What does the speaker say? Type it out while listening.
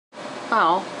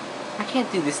Well, I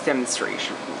can't do this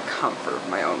demonstration from the comfort of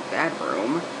my own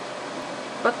bedroom,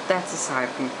 but that's aside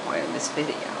from the point of this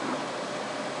video.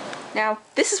 Now,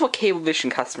 this is what Cablevision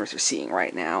customers are seeing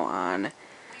right now on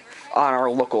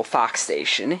our local Fox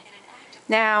station.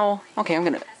 Now, okay, I'm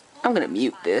gonna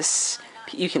mute this.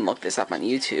 You can look this up on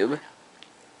YouTube.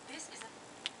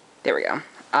 There we go.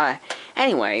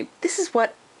 Anyway, this is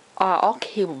what all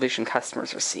Cablevision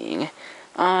customers are seeing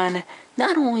on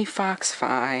not only Fox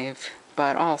 5,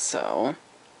 but also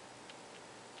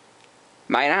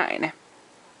My 9.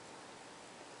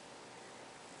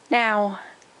 Now,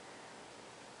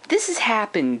 this has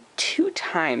happened 2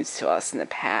 times to us in the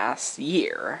past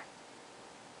year.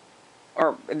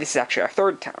 Or, this is actually our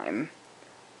 3rd time.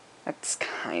 That's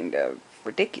kind of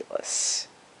ridiculous.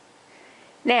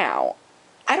 Now,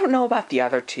 I don't know about the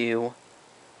other 2,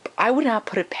 but I would not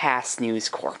put it past News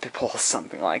Corp to pull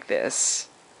something like this.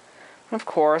 And of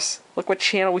course, look what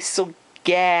channel we still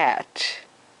get.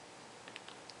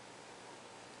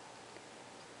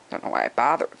 Don't know why I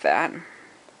bother with that.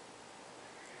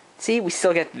 See, we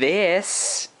still get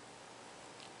this.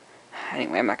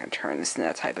 Anyway, I'm not going to turn this into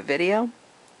that type of video.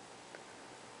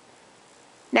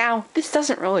 Now, this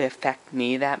doesn't really affect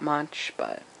me that much,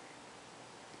 but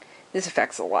this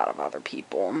affects a lot of other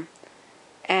people.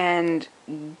 And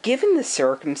given the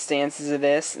circumstances of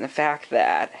this, and the fact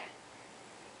that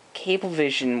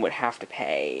Cablevision would have to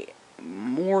pay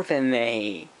more than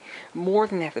they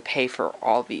have to pay for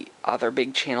all the other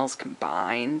big channels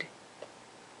combined,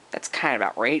 that's kind of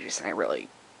outrageous, and I really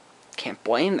can't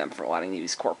blame them for letting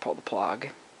News Corp pull the plug.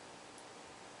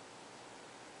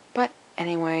 But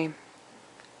anyway,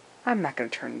 I'm not going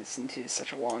to turn this into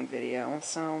such a long video,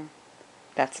 so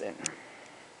that's it.